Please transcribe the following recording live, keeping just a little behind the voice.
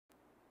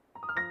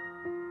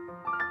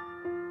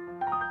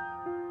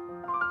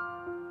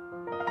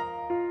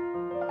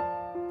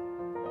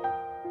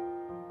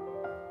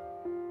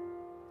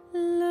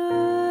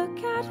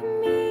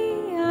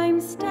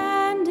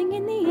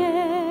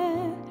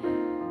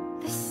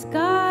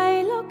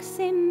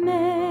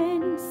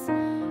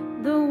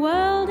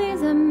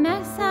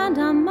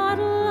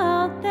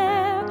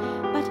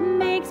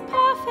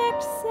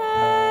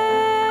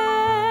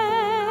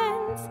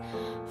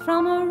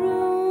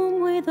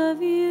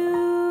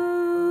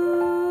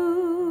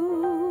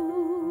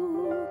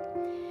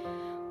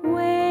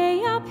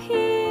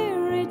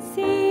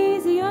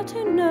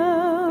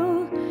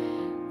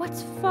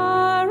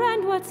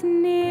is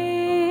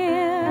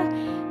near.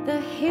 The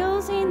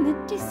hills in the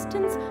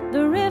distance,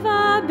 the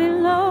river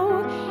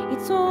below,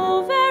 it's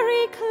all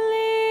very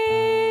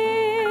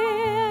clear.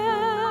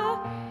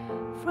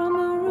 From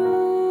a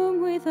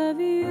room with a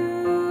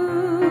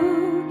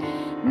view,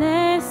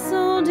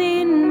 nestled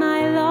in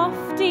my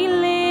lofty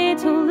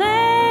little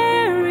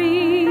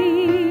eyrie,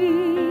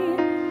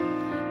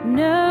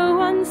 no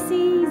one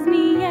sees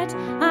me yet,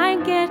 I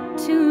get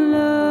to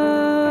look.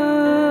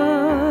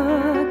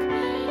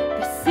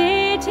 The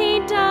city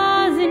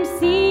doesn't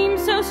seem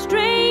so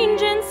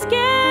strange and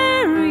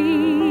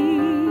scary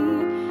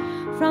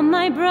from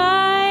my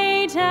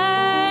bright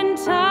and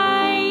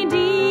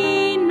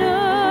tidy nook.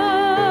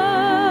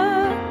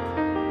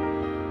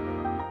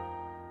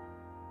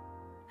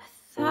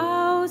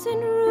 1,000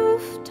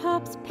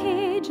 rooftops,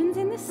 pigeons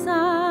in the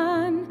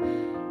sun,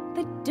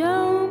 the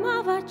dome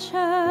of a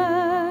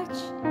church.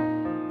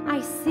 I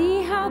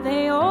see how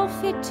they all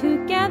fit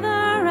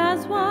together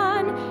as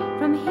one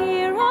from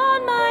here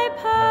on my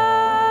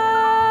perch.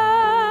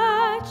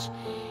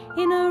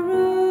 In a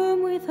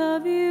room with a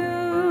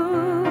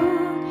view,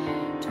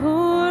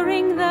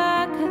 touring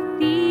the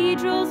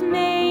cathedrals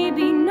may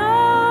be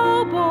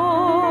noble,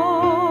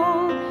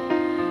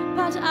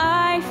 but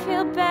I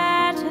feel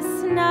better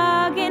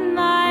snug in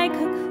my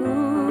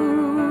cocoon.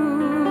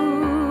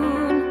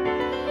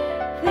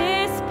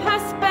 This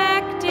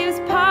perspective's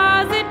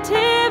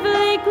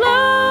positively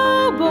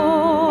global.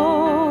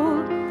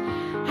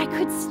 I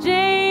could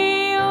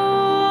stay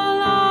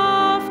all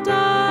afternoon.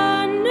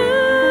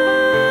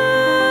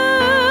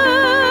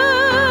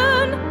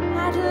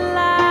 At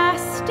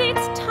last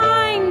it's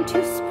time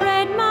to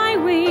spread my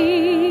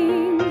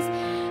wings,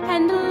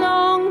 and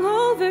long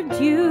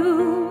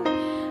overdue.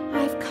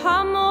 I've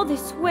come all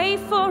this way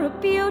for a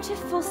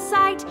beautiful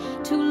sight,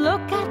 to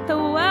look at the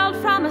world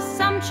from a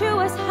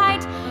sumptuous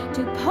height,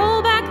 to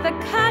pull back the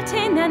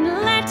curtain and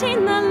let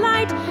in the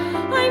light.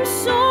 I'm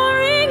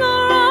soaring